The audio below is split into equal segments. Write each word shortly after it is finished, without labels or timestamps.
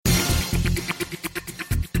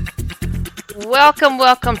Welcome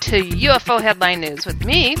to UFO Headline News with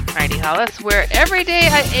me, Heidi Hollis, where every day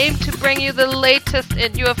I aim to bring you the latest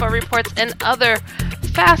in UFO reports and other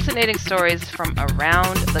fascinating stories from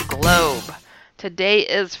around the globe. Today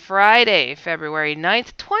is Friday, February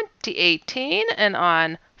 9th, 2018, and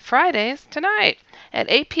on Fridays tonight at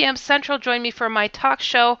 8 p.m. Central, join me for my talk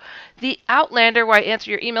show, The Outlander, where I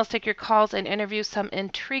answer your emails, take your calls, and interview some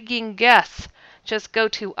intriguing guests. Just go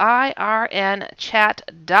to irnchat.com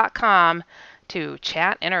to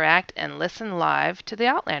chat, interact, and listen live to The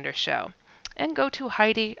Outlander Show. And go to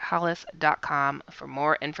HeidiHollis.com for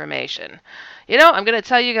more information. I'm going to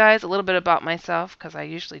tell you guys a little bit about myself because I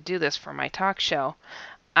usually do this for my talk show.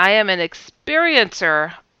 I am an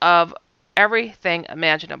experiencer of everything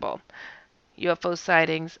imaginable. UFO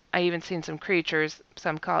sightings, I even seen some creatures,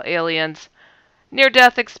 some call aliens,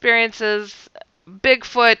 near-death experiences,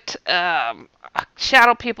 Bigfoot,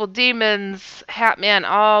 shadow people, demons, Hat Man,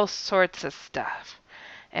 all sorts of stuff.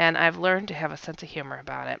 And I've learned to have a sense of humor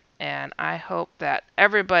about it. And I hope that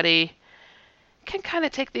everybody can kind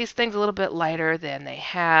of take these things a little bit lighter than they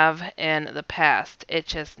have in the past. It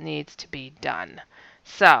just needs to be done.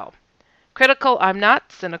 So, critical, I'm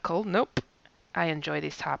not. Cynical, nope. I enjoy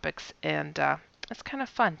these topics. And it's kind of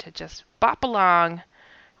fun to just bop along,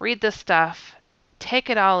 read this stuff, take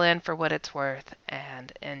it all in for what it's worth,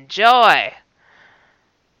 and enjoy.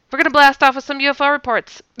 We're going to blast off with some UFO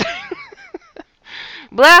reports.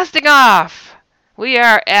 Blasting off! We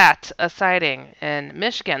are at a sighting in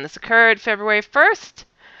Michigan. This occurred February 1st,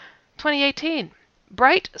 2018.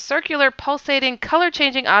 Bright, circular, pulsating,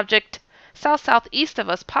 color-changing object south-southeast of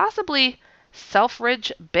us, possibly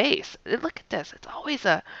Selfridge Base. Look at this. It's always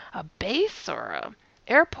a base or a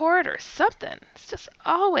airport or something. It's just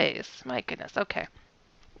always, my goodness. Okay.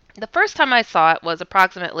 The first time I saw it was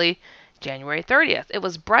approximately January 30th. It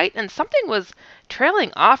was bright and something was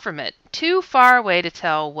trailing off from it, too far away to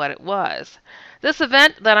tell what it was. This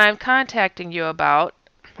event that I'm contacting you about,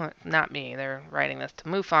 well, not me, they're writing this to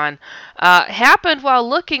MUFON, happened while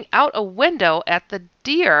looking out a window at the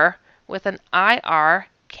deer with an IR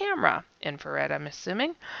camera. Infrared, I'm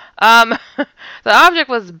assuming. The object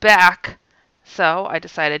was back, so I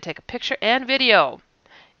decided to take a picture and video.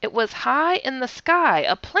 It was high in the sky.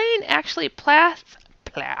 A plane actually passed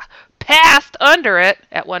under it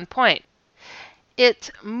at one point.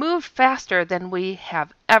 It moved faster than we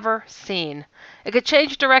have ever seen. It could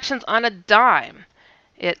change directions on a dime.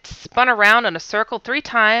 It spun around in a circle 3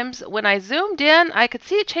 times. When I zoomed in, I could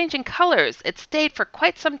see it changing colors. It stayed for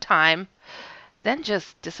quite some time, then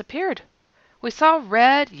just disappeared. We saw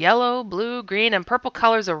red, yellow, blue, green, and purple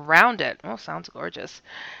colors around it. Oh, sounds gorgeous.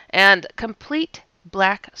 And complete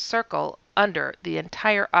black circle under the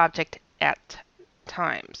entire object at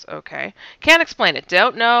times. Okay. Can't explain it.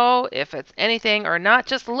 Don't know if it's anything or not.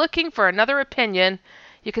 Just looking for another opinion.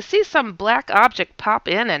 You could see some black object pop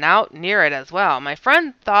in and out near it as well. My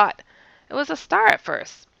friend thought it was a star at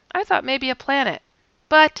first. I thought maybe a planet.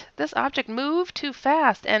 But this object moved too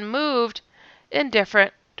fast and moved in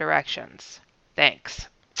different directions. Thanks.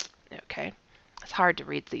 Okay. It's hard to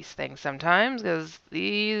read these things sometimes because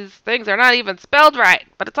these things are not even spelled right.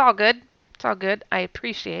 But it's all good. It's all good. I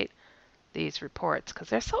appreciate these reports because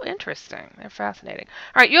they're so interesting. They're fascinating.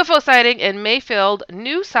 All right, UFO sighting in Mayfield,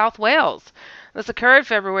 New South Wales. This occurred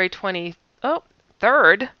February 3rd,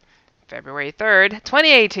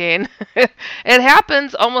 2018. It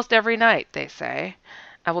happens almost every night, they say.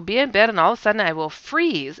 I will be in bed and all of a sudden I will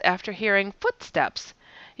freeze after hearing footsteps,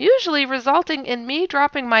 usually resulting in me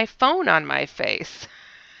dropping my phone on my face.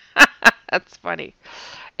 That's funny.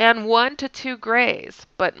 And 1 to 2 grays,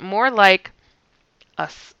 but more like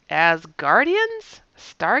us as guardians?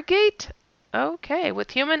 Stargate? Okay,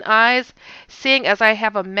 with human eyes, seeing as I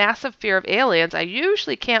have a massive fear of aliens, I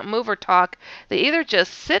usually can't move or talk. They either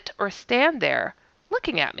just sit or stand there,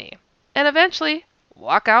 looking at me, and eventually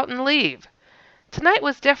walk out and leave. Tonight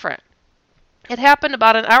was different. It happened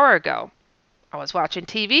about an hour ago. I was watching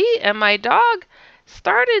TV, and my dog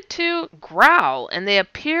started to growl, and they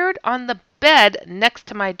appeared on the bed next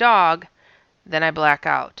to my dog. Then I black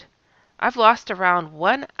out. I've lost around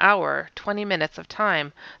 1 hour, 20 minutes of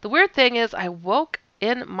time. The weird thing is I woke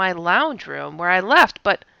in my lounge room where I left,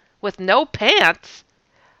 but with no pants,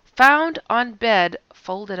 found on bed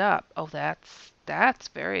folded up. Oh, that's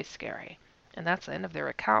very scary. And that's the end of their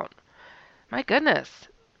account. My goodness.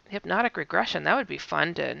 Hypnotic regression. That would be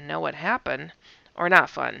fun to know what happened. Or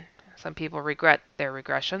not fun. Some people regret their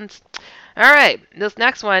regressions. All right. This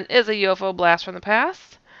next one is a UFO blast from the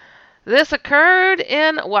past. This occurred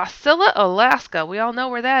in Wasilla, Alaska. We all know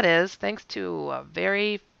where that is, thanks to a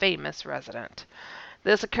very famous resident.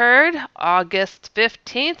 This occurred August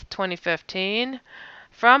 15th, 2015.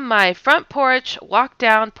 From my front porch, walk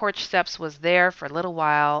down porch steps was there for a little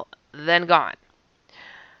while, then gone.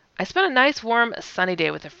 I spent a nice, warm, sunny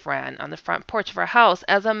day with a friend on the front porch of our house.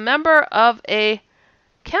 As a member of a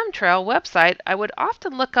chemtrail website, I would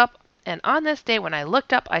often look up, and on this day when I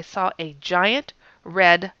looked up, I saw a giant,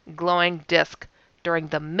 red, glowing disc during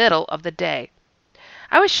the middle of the day.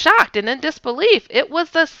 I was shocked and in disbelief. It was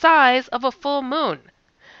the size of a full moon.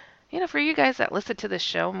 For you guys that listen to this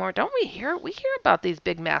show more, don't we hear about these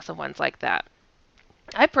big, massive ones like that?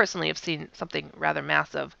 I personally have seen something rather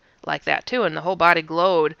massive like that too, and the whole body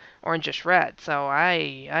glowed orangish red. So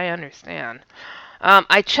I understand.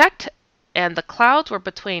 I checked, and the clouds were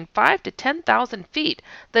between 5 to 10,000 feet.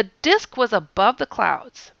 The disk was above the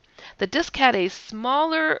clouds. The disk had a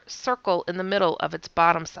smaller circle in the middle of its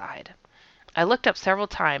bottom side. I looked up several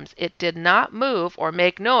times. It did not move or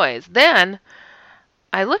make noise. Then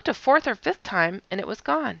I looked a fourth or fifth time, and it was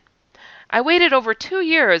gone. I waited over 2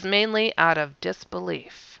 years, mainly out of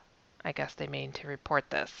disbelief. I guess they mean to report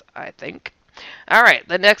this, I think. All right,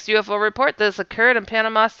 the next UFO report. This occurred in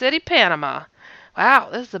Panama City, Panama. Wow,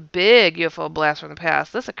 this is a big UFO blast from the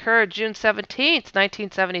past. This occurred June 17th,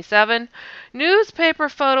 1977. Newspaper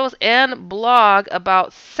photos and blog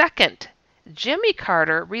about second Jimmy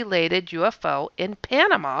Carter related UFO in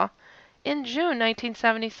Panama in June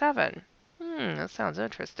 1977. That sounds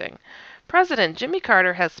interesting. President Jimmy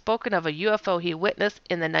Carter has spoken of a UFO he witnessed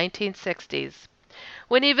in the 1960s.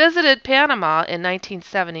 When he visited Panama in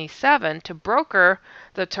 1977 to broker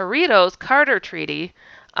the Torrijos-Carter Treaty,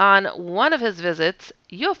 on one of his visits,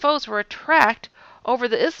 UFOs were tracked over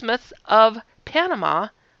the Isthmus of Panama,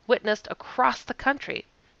 witnessed across the country.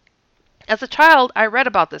 As a child, I read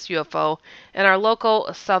about this UFO in our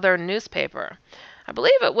local Southern newspaper. I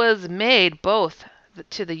believe it was made both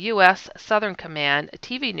to the U.S. Southern Command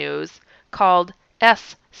TV news called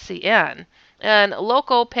SCN and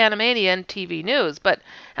local Panamanian TV news, but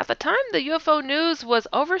at the time the UFO news was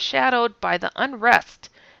overshadowed by the unrest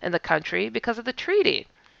in the country because of the treaty.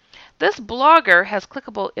 This blogger has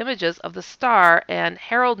clickable images of the Star and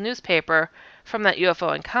Herald newspaper from that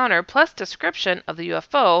UFO encounter, plus description of the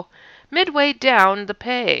UFO midway down the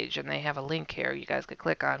page. And they have a link here you guys could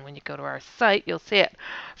click on when you go to our site. You'll see it.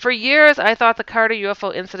 For years, I thought the Carter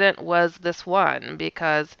UFO incident was this one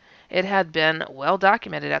because it had been well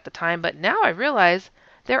documented at the time, but now I realize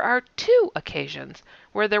there are 2 occasions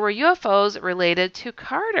where there were UFOs related to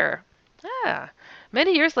Carter.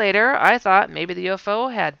 Many years later, I thought maybe the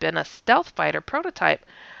UFO had been a stealth fighter prototype,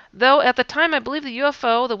 though at the time I believe the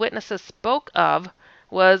UFO the witnesses spoke of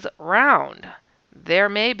was round. There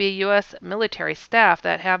may be U.S. military staff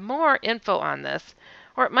that have more info on this,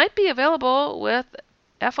 or it might be available with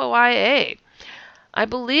FOIA. I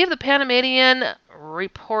believe the Panamanian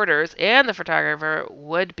reporters and the photographer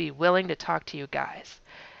would be willing to talk to you guys.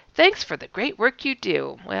 Thanks for the great work you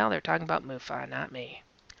do. Well, they're talking about MUFON, not me.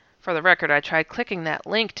 For the record, I tried clicking that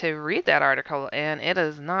link to read that article, and it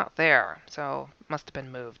is not there, so it must have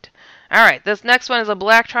been moved. All right, this next one is a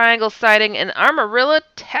black triangle sighting in Amarillo,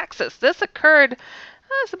 Texas. This occurred,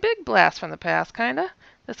 it's a big blast from the past, kind of.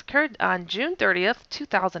 This occurred on June 30th,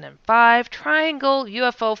 2005. Triangle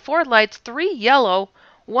UFO, 4 lights, 3 yellow,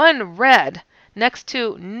 1 red, next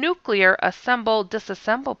to nuclear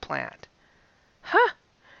assemble-disassemble plant.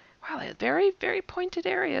 Wow, they had very, very pointed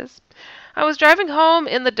areas. I was driving home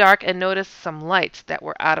in the dark and noticed some lights that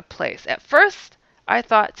were out of place. At first, I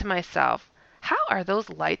thought to myself, how are those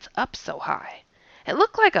lights up so high? It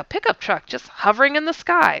looked like a pickup truck just hovering in the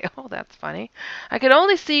sky. Oh, that's funny. I could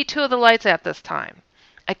only see 2 of the lights at this time.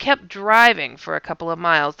 I kept driving for a couple of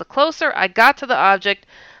miles. The closer I got to the object,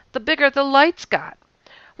 the bigger the lights got.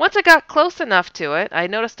 Once I got close enough to it, I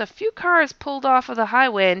noticed a few cars pulled off of the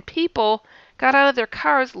highway and people got out of their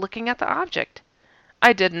cars looking at the object.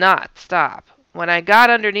 I did not stop. When I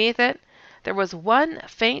got underneath it, there was 1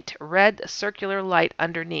 faint red circular light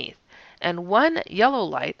underneath and 1 yellow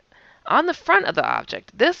light on the front of the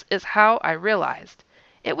object. This is how I realized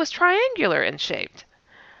it was triangular in shape.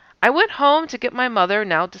 I went home to get my mother,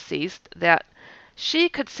 now deceased, that she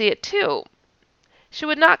could see it too. She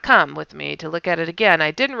would not come with me to look at it again.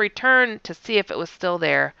 I didn't return to see if it was still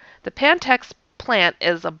there. The Pantex plant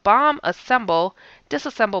is a bomb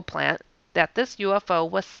disassemble plant that this UFO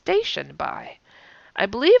was stationed by. I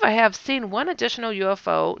believe I have seen 1 additional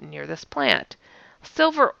UFO near this plant.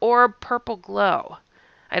 Silver orb, purple glow.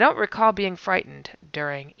 I don't recall being frightened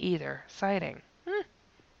during either sighting.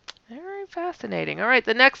 Very fascinating. All right,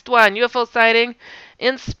 the next one, UFO sighting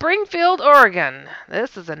in Springfield, Oregon.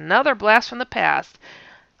 This is another blast from the past.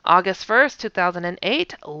 August 1st,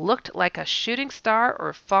 2008, looked like a shooting star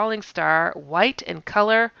or falling star, white in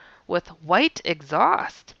color with white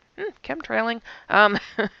exhaust. Chemtrailing.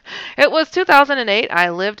 It was 2008. I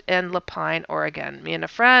lived in Lapine, Oregon. Me and a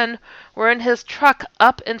friend were in his truck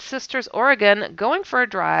up in Sisters, Oregon, going for a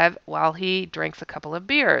drive while he drinks a couple of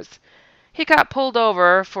beers. He got pulled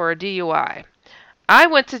over for a DUI. I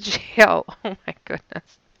went to jail. Oh my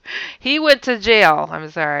goodness. He went to jail. I'm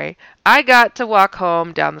sorry. I got to walk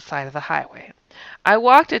home down the side of the highway. I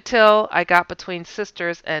walked until I got between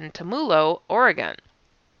Sisters and Temulo, Oregon.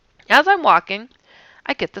 As I'm walking,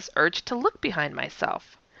 I get this urge to look behind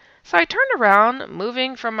myself. So I turned around,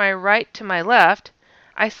 moving from my right to my left.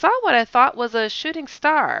 I saw what I thought was a shooting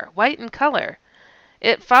star, white in color.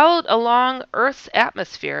 It followed along Earth's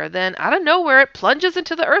atmosphere, then out of nowhere it plunges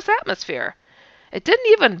into the Earth's atmosphere. It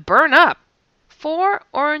didn't even burn up. 4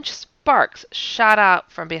 orange sparks shot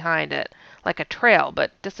out from behind it, like a trail,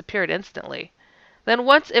 but disappeared instantly. Then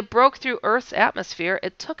once it broke through Earth's atmosphere,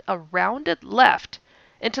 it took a rounded left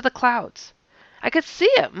into the clouds. I could see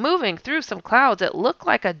it moving through some clouds. It looked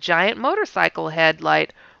like a giant motorcycle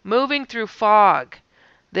headlight moving through fog.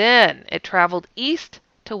 Then it traveled east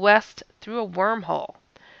to west through a wormhole.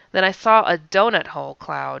 Then I saw a donut hole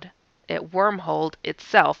cloud. It wormholed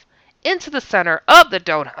itself into the center of the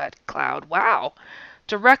donut cloud. Wow!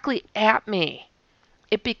 Directly at me.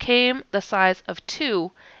 It became the size of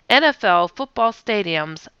 2 NFL football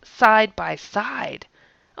stadiums side by side.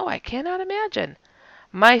 Oh, I cannot imagine.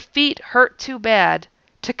 My feet hurt too bad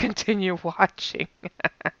to continue watching.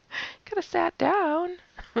 Could have sat down.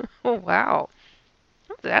 Oh, wow.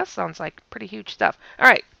 That sounds like pretty huge stuff. All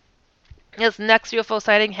right. This next UFO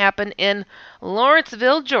sighting happened in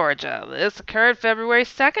Lawrenceville, Georgia. This occurred February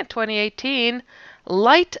 2nd, 2018.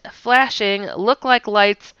 Light flashing looked like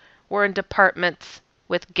lights were in departments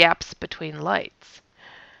with gaps between lights.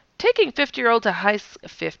 Taking 15-year-old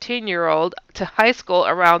to high school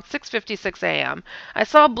around 6:56 a.m., I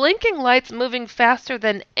saw blinking lights moving faster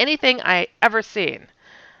than anything I ever seen.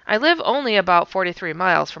 I live only about 43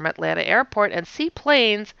 miles from Atlanta Airport and see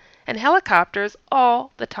planes and helicopters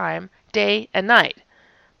all the time, day and night.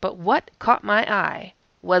 But what caught my eye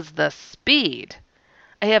was the speed.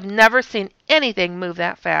 I have never seen anything move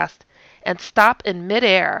that fast and stop in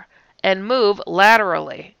midair and move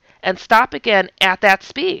laterally and stop again at that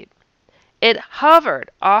speed. It hovered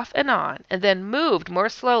off and on and then moved more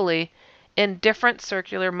slowly in different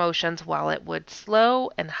circular motions while it would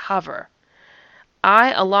slow and hover.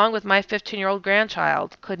 I, along with my 15-year-old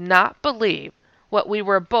grandchild, could not believe what we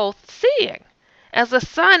were both seeing. As the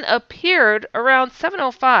sun appeared around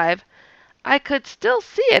 7:05, I could still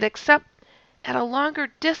see it except at a longer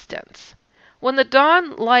distance. When the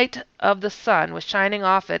dawn light of the sun was shining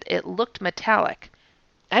off it, it looked metallic.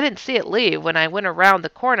 I didn't see it leave when I went around the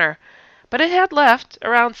corner, but it had left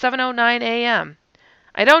around 7:09 a.m.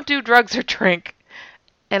 I don't do drugs or drink,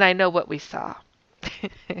 and I know what we saw.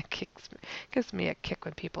 It gives me a kick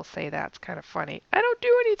when people say that. It's kind of funny. I don't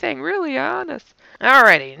do anything, really, honest.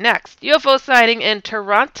 Alrighty, next. UFO sighting in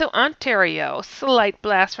Toronto, Ontario. Slight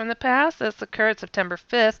blast from the past. This occurred September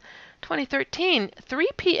 5th, 2013. 3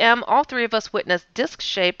 p.m., all 3 of us witnessed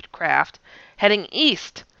disc-shaped craft heading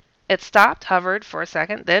east. It stopped, hovered for a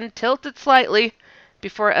second, then tilted slightly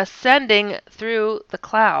before ascending through the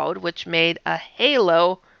cloud, which made a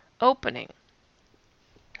halo opening.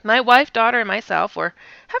 My wife, daughter, and myself were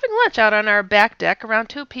having lunch out on our back deck around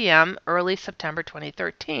 2 p.m. early September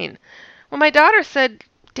 2013. When my daughter said,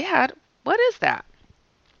 "Dad, what is that?"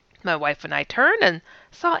 My wife and I turned and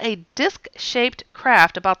saw a disc-shaped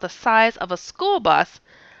craft about the size of a school bus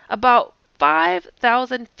about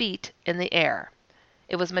 5,000 feet in the air.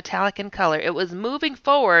 It was metallic in color. It was moving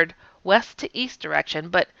forward west to east direction,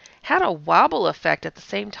 but had a wobble effect at the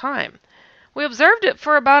same time. We observed it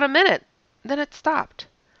for about a minute. Then it stopped.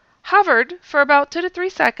 Hovered for about 2 to 3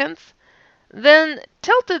 seconds, then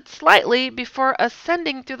tilted slightly before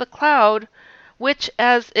ascending through the cloud, which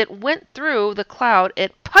as it went through the cloud,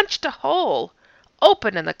 it punched a hole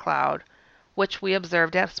open in the cloud, which we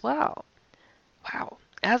observed as well. Wow.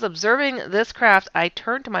 As observing this craft, I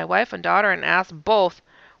turned to my wife and daughter and asked both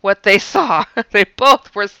what they saw. They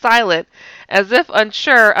both were silent, as if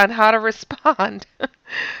unsure on how to respond.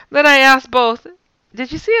 Then I asked both,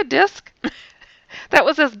 "Did you see a disc that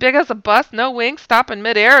was as big as a bus, no wings, stop in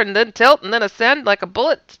midair, and then tilt, and then ascend like a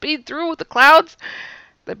bullet speed through the clouds?"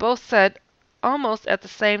 They both said, almost at the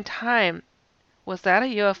same time, "Was that a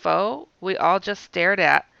UFO?" We all just stared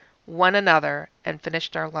at one another and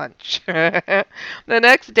finished our lunch. The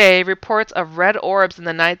next day, reports of red orbs in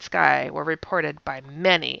the night sky were reported by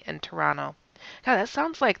many in Toronto. God, that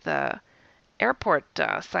sounds like the airport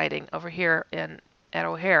sighting over here at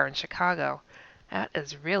O'Hare in Chicago. That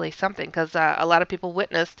is really something because a lot of people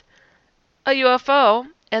witnessed a UFO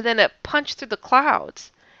and then it punched through the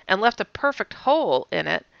clouds and left a perfect hole in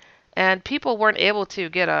it. And people weren't able to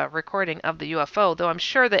get a recording of the UFO, though I'm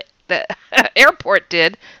sure that the airport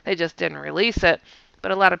did. They just didn't release it.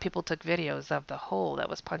 But a lot of people took videos of the hole that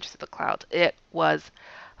was punched through the clouds. It was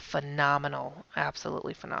phenomenal.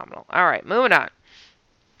 Absolutely phenomenal. All right, moving on.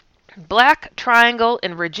 Black Triangle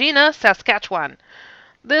in Regina, Saskatchewan.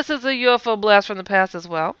 This is a UFO blast from the past as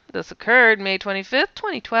well. This occurred May 25th,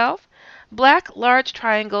 2012. Black Large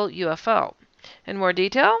Triangle UFO. In more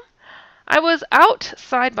detail, I was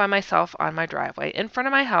outside by myself on my driveway in front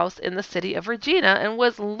of my house in the city of Regina and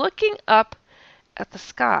was looking up at the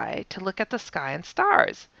sky to look at the sky and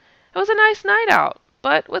stars. It was a nice night out,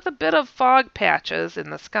 but with a bit of fog patches in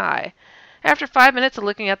the sky. After 5 minutes of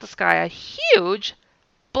looking at the sky, a huge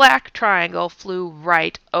black triangle flew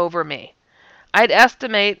right over me. I'd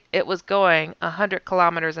estimate it was going 100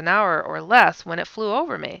 kilometers an hour or less when it flew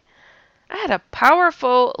over me. I had a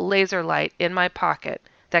powerful laser light in my pocket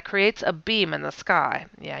that creates a beam in the sky.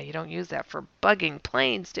 Yeah, you don't use that for bugging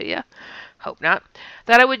planes, do you? Hope not.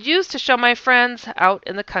 That I would use to show my friends out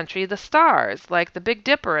in the country the stars, like the Big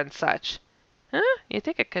Dipper and such. Huh? You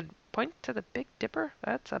think it could point to the Big Dipper?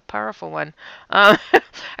 That's a powerful one.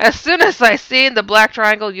 As soon as I seen the black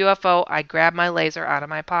triangle UFO, I grabbed my laser out of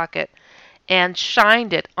my pocket and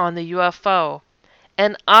shined it on the UFO.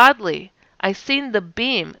 And oddly, I seen the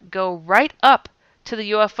beam go right up to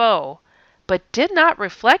the UFO, but did not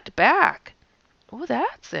reflect back. Oh,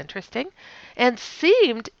 that's interesting. And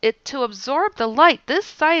seemed it to absorb the light. This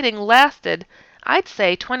sighting lasted, I'd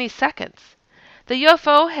say, 20 seconds. The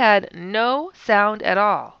UFO had no sound at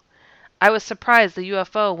all. I was surprised the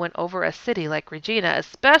UFO went over a city like Regina,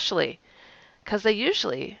 especially because they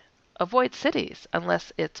usually avoid cities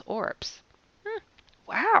unless it's orbs.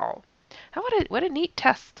 Wow. What a neat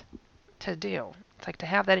test to do. It's like to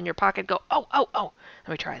have that in your pocket and go, oh,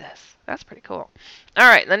 let me try this. That's pretty cool. All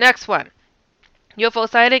right, the next one. UFO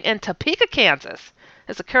sighting in Topeka, Kansas.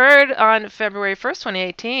 This occurred on February 1st,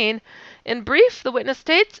 2018. In brief, the witness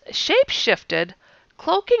states, shape-shifted,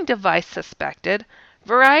 cloaking device suspected,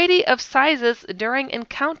 variety of sizes during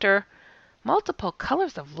encounter, multiple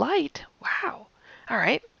colors of light. Wow. All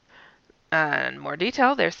right. And more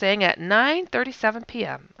detail, they're saying at 9:37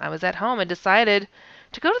 p.m. I was at home and decided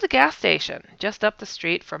to go to the gas station just up the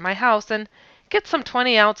street from my house and get some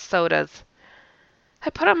 20-ounce sodas. I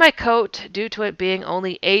put on my coat due to it being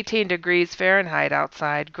only 18 degrees Fahrenheit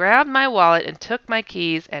outside, grabbed my wallet and took my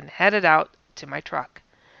keys and headed out to my truck.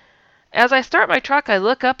 As I start my truck, I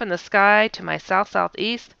look up in the sky to my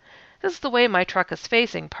south-southeast. This is the way my truck is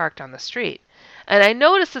facing, parked on the street. And I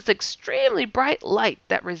notice this extremely bright light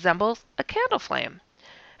that resembles a candle flame.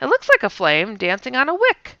 It looks like a flame dancing on a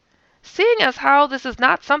wick. Seeing as how this is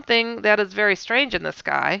not something that is very strange in the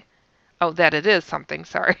sky, that it is something,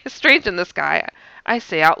 strange in the sky, I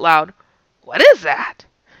say out loud, "What is that?"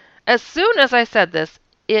 As soon as I said this,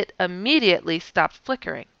 it immediately stopped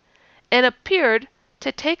flickering and appeared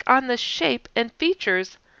to take on the shape and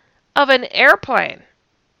features of an airplane.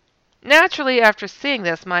 Naturally, after seeing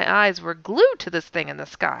this, my eyes were glued to this thing in the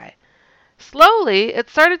sky. Slowly, it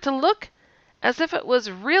started to look as if it was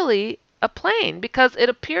really a plane because it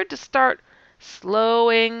appeared to start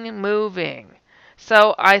slowing moving.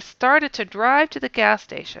 So I started to drive to the gas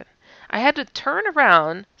station. I had to turn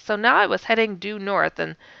around, so now I was heading due north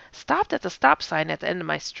and stopped at the stop sign at the end of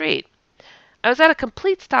my street. I was at a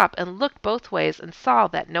complete stop and looked both ways and saw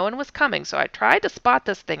that no one was coming, so I tried to spot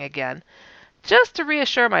this thing again, just to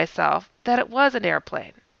reassure myself that it was an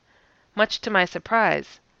airplane. Much to my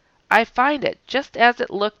surprise, I find it just as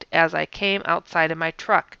it looked as I came outside of my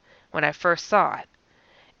truck when I first saw it.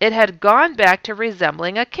 It had gone back to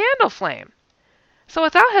resembling a candle flame. So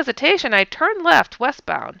without hesitation, I turned left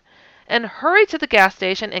westbound and hurried to the gas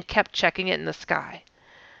station and kept checking it in the sky.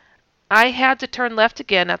 I had to turn left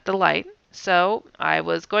again at the light, so I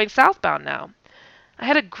was going southbound now. I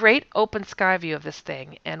had a great open sky view of this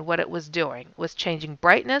thing, and what it was doing was changing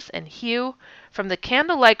brightness and hue from the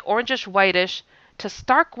candle-like orangish-whitish to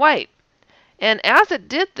stark white. And as it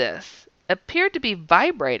did this, it appeared to be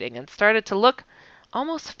vibrating and started to look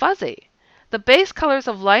almost fuzzy. The base colors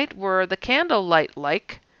of light were the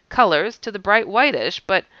candlelight-like colors to the bright whitish,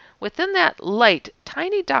 but within that light,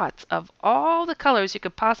 tiny dots of all the colors you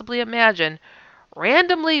could possibly imagine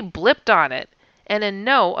randomly blipped on it, and in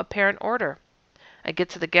no apparent order. I get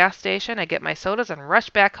to the gas station, I get my sodas, and rush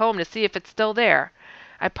back home to see if it's still there.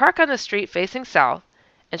 I park on the street facing south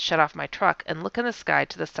and shut off my truck and look in the sky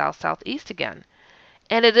to the south-southeast again.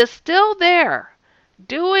 and it is still there,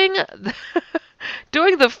 doing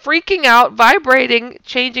doing the freaking out, vibrating,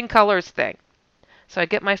 changing colors thing. So I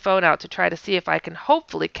get my phone out to try to see if I can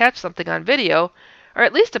hopefully catch something on video, or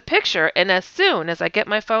at least a picture, and as soon as I get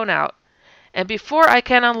my phone out, and before I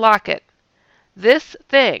can unlock it, this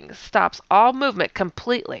thing stops all movement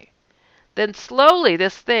completely. Then slowly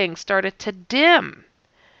this thing started to dim,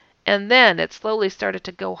 and then it slowly started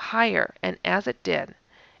to go higher, and as it did,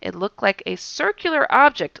 it looked like a circular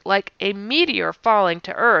object, like a meteor falling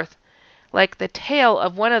to Earth, like the tail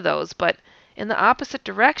of one of those, but in the opposite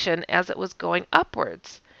direction as it was going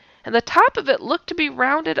upwards. And the top of it looked to be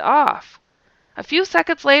rounded off. A few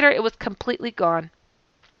seconds later, it was completely gone.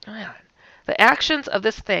 Man, the actions of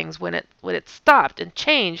this thing when it stopped and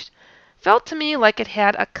changed felt to me like it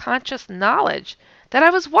had a conscious knowledge that I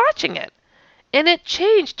was watching it, and it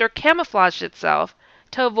changed or camouflaged itself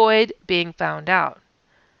to avoid being found out.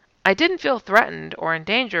 I didn't feel threatened or in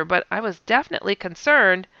danger, but I was definitely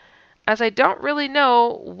concerned, as I don't really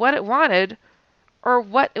know what it wanted or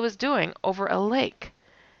what it was doing over a lake.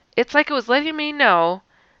 It's like it was letting me know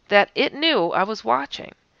that it knew I was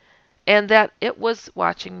watching, and that it was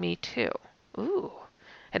watching me too. Ooh.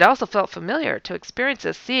 It also felt familiar to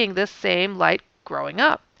experiences seeing this same light growing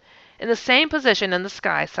up, in the same position in the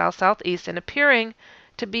sky, south-southeast, and appearing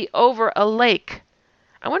to be over a lake.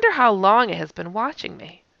 I wonder how long it has been watching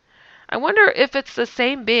me. I wonder if it's the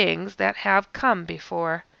same beings that have come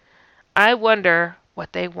before. I wonder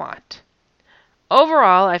what they want.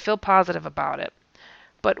 Overall, I feel positive about it,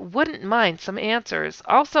 but wouldn't mind some answers.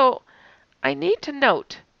 Also, I need to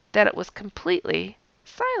note that it was completely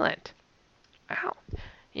silent. Wow.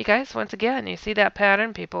 You guys, once again, you see that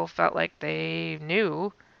pattern? People felt like they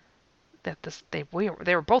knew that they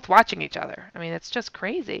were both watching each other. I mean, it's just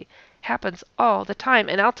crazy. Happens all the time.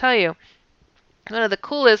 And I'll tell you, one of the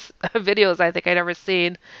coolest videos I think I'd ever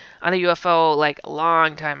seen on a UFO, like a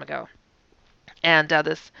long time ago. And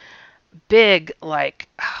this big, like,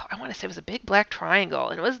 oh, I want to say it was a big black triangle.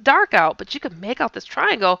 And it was dark out, but you could make out this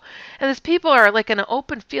triangle. And these people are like in an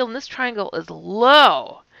open field, and this triangle is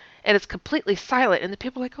low. And it's completely silent. And the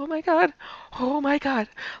people are like, oh my God,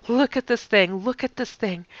 look at this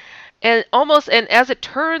thing. And almost, and as it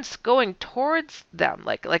turns going towards them,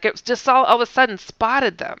 like it was just all of a sudden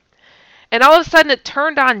spotted them. And all of a sudden it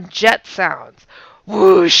turned on jet sounds.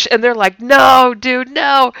 Whoosh! And they're like, no, dude,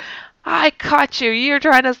 no. I caught you. You're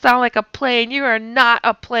trying to sound like a plane. You are not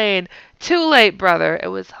a plane. Too late, brother. It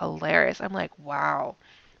was hilarious. I'm like, wow.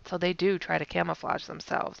 So they do try to camouflage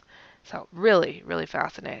themselves. So really, really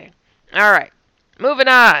fascinating. All right. Moving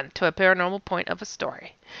on to a paranormal point of a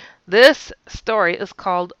story. This story is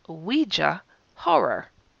called Ouija Horror.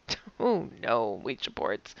 Oh, no, Ouija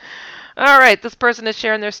boards. All right, this person is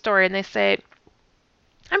sharing their story, and they say,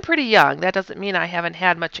 I'm pretty young. That doesn't mean I haven't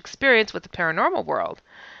had much experience with the paranormal world.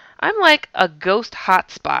 I'm like a ghost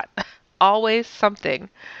hotspot. Always something.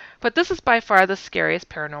 But this is by far the scariest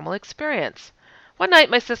paranormal experience. One night,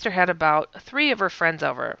 my sister had about 3 of her friends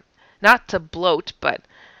over. Not to bloat, but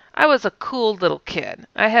I was a cool little kid.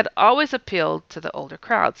 I had always appealed to the older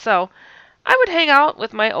crowd, so I would hang out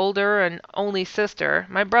with my older and only sister.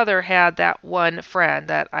 My brother had that one friend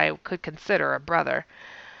that I could consider a brother.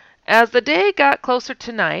 As the day got closer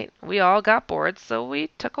to night, we all got bored, so we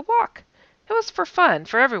took a walk. It was for fun,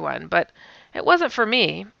 for everyone, but it wasn't for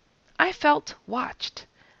me. I felt watched.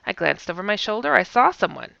 I glanced over my shoulder. I saw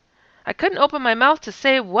someone. I couldn't open my mouth to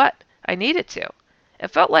say what I needed to. It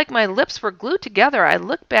felt like my lips were glued together. I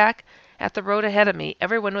looked back at the road ahead of me.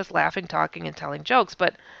 Everyone was laughing, talking, and telling jokes,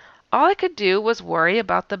 but all I could do was worry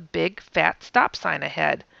about the big, fat stop sign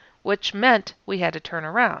ahead, which meant we had to turn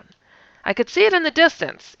around. I could see it in the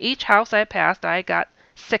distance. Each house I passed, I got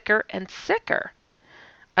sicker and sicker.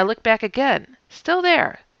 I looked back again. Still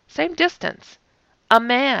there. Same distance. A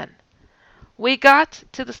man. We got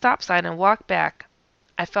to the stop sign and walked back.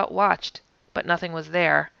 I felt watched, but nothing was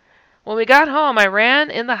there. When we got home, I ran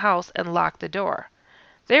in the house and locked the door.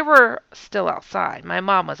 They were still outside. My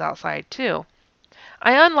mom was outside, too.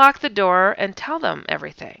 I unlocked the door and told them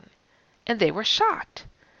everything, and they were shocked.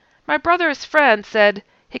 My brother's friend said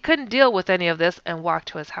he couldn't deal with any of this and walked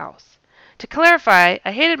to his house. To clarify,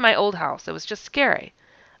 I hated my old house. It was just scary.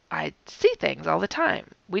 I'd see things all the time.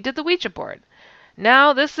 We did the Ouija board.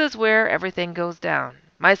 Now this is where everything goes down.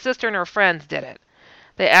 My sister and her friends did it.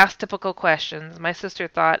 They asked typical questions. My sister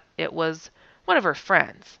thought it was one of her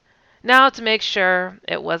friends. Now, to make sure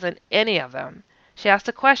it wasn't any of them, she asked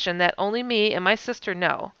a question that only me and my sister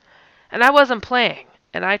know. And I wasn't playing,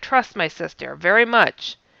 and I trust my sister very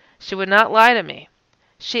much. She would not lie to me.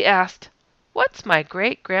 She asked, "What's my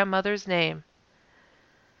great-grandmother's name?"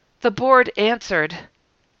 The board answered,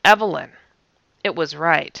 Evelyn. It was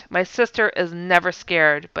right. My sister is never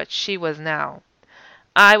scared, but she was now.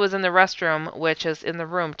 I was in the restroom, which is in the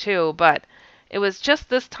room too, but it was just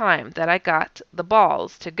this time that I got the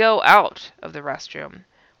balls to go out of the restroom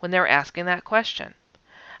when they were asking that question.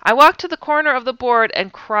 I walked to the corner of the board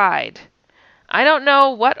and cried. I don't know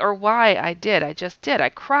what or why I did. I just did. I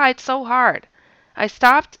cried so hard. I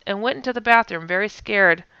stopped and went into the bathroom very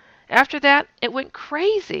scared. After that, it went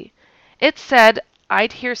crazy. It said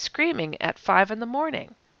I'd hear screaming at 5 in the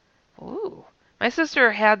morning. Ooh. My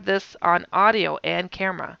sister had this on audio and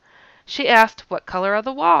camera. She asked what color are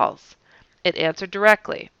the walls. It answered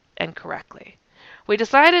directly and correctly. We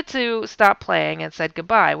decided to stop playing and said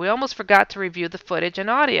goodbye. We almost forgot to review the footage and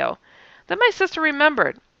audio. Then my sister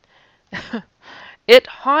remembered. It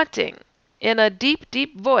haunting. In a deep,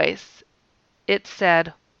 deep voice, it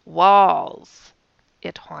said, walls.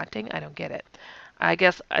 It haunting? I don't get it. I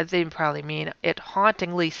guess they probably mean it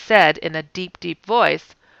hauntingly said in a deep, deep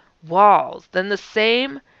voice, walls. Then the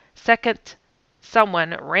same second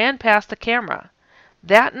someone ran past the camera.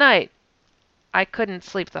 That night, I couldn't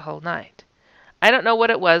sleep the whole night. I don't know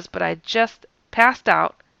what it was, but I just passed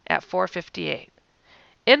out at 4:58.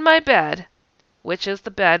 In my bed, which is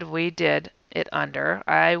the bed we did it under,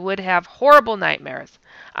 I would have horrible nightmares.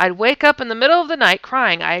 I'd wake up in the middle of the night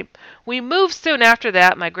crying. We moved soon after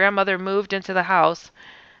that. My grandmother moved into the house.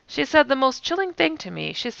 She said the most chilling thing to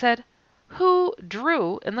me. She said, "Who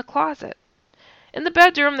drew in the closet?" In the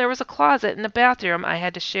bedroom there was a closet. In the bathroom I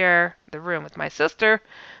had to share the room with my sister,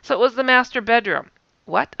 so it was the master bedroom.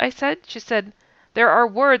 "What?" I said. She said, "There are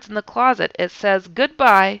words in the closet. It says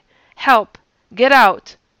goodbye, help, get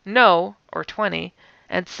out, no, or 20,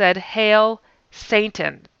 and said, Hail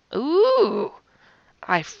Satan." Ooh!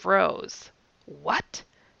 I froze. What?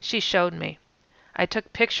 She showed me. I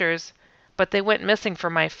took pictures, but they went missing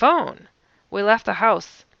from my phone. We left the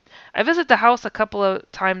house. I visit the house a couple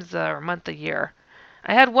of times a month a year.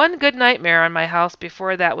 I had one good nightmare on my house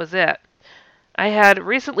before that was it. I had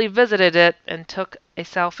recently visited it and took a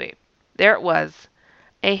selfie. There it was,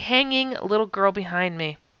 a hanging little girl behind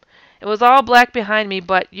me. It was all black behind me,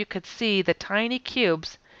 but you could see the tiny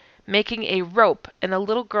cubes making a rope in a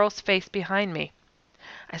little girl's face behind me.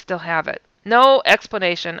 I still have it. No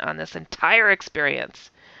explanation on this entire experience.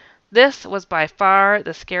 This was by far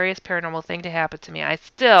the scariest paranormal thing to happen to me. I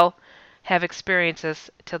still have experiences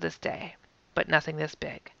till this day, but nothing this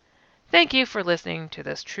big. Thank you for listening to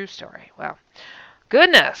this true story. Well,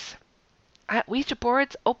 goodness. Ouija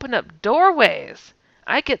boards open up doorways.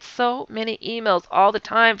 I get so many emails all the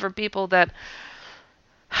time from people that,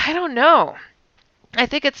 I don't know. I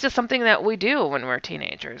think it's just something that we do when we're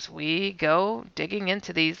teenagers. We go digging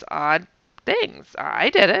into these odd things. I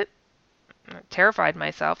did it. I terrified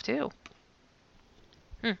myself too.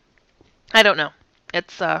 I don't know.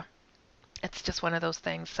 It's just one of those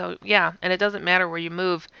things. So yeah, and it doesn't matter where you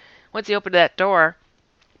move. Once you open that door,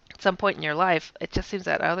 at some point in your life, it just seems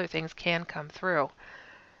that other things can come through.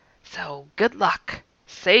 So good luck.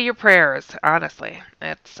 Say your prayers, honestly.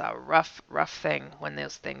 It's a rough, rough thing when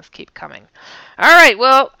those things keep coming. All right,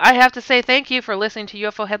 well, I have to say thank you for listening to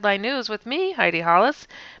UFO Headline News with me, Heidi Hollis.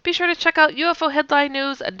 Be sure to check out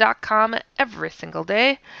UFOHeadlineNews.com every single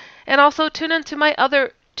day. And also tune in to my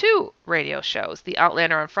other 2 radio shows, The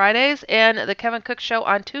Outlander on Fridays and The Kevin Cook Show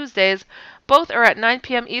on Tuesdays. Both are at 9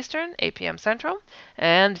 p.m. Eastern, 8 p.m. Central.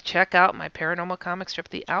 And check out my paranormal comic strip,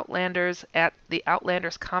 The Outlanders, at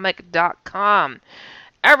theoutlanderscomic.com.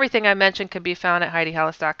 Everything I mentioned can be found at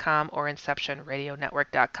HeidiHollis.com or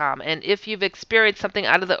InceptionRadioNetwork.com. And if you've experienced something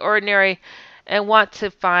out of the ordinary and want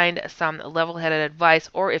to find some level-headed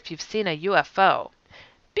advice, or if you've seen a UFO,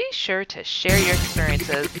 be sure to share your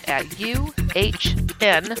experiences at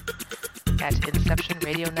UHN at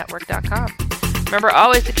InceptionRadioNetwork.com. Remember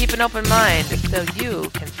always to keep an open mind so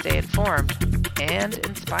you can stay informed and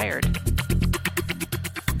inspired.